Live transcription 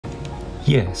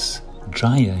Yes,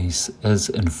 dry ice is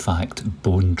in fact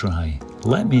bone dry.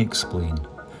 Let me explain.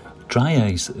 Dry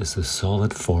ice is the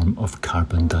solid form of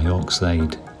carbon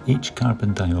dioxide. Each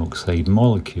carbon dioxide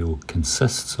molecule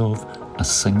consists of a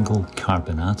single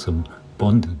carbon atom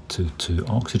bonded to two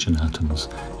oxygen atoms.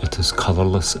 It is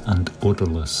colourless and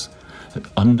odourless. It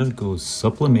undergoes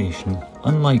sublimation,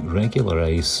 unlike regular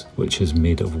ice, which is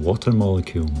made of water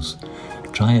molecules.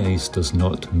 Dry ice does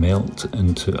not melt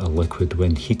into a liquid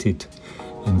when heated.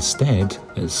 Instead,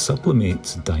 it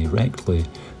sublimates directly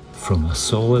from a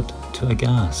solid to a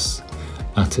gas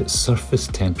at its surface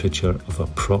temperature of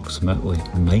approximately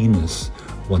minus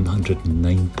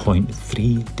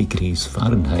 109.3 degrees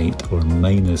Fahrenheit or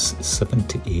minus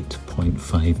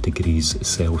 78.5 degrees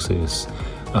Celsius.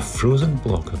 A frozen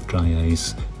block of dry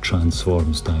ice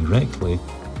transforms directly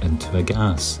into a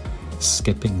gas,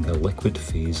 skipping the liquid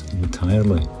phase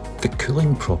entirely. The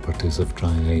cooling properties of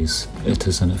dry ice. It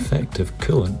is an effective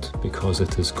coolant because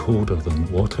it is colder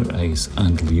than water ice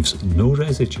and leaves no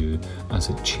residue as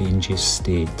it changes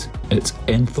state. Its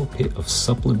enthalpy of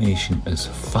sublimation is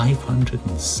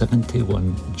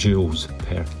 571 joules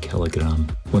per kilogram.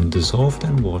 When dissolved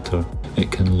in water,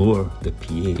 it can lower the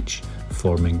pH,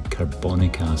 forming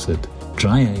carbonic acid.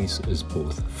 Dry ice is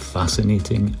both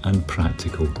fascinating and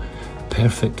practical,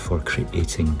 perfect for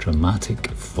creating dramatic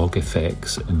fog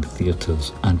effects in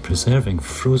theatres and preserving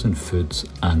frozen foods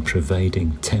and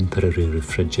providing temporary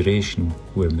refrigeration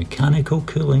where mechanical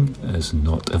cooling is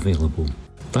not available.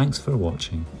 Thanks for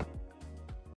watching.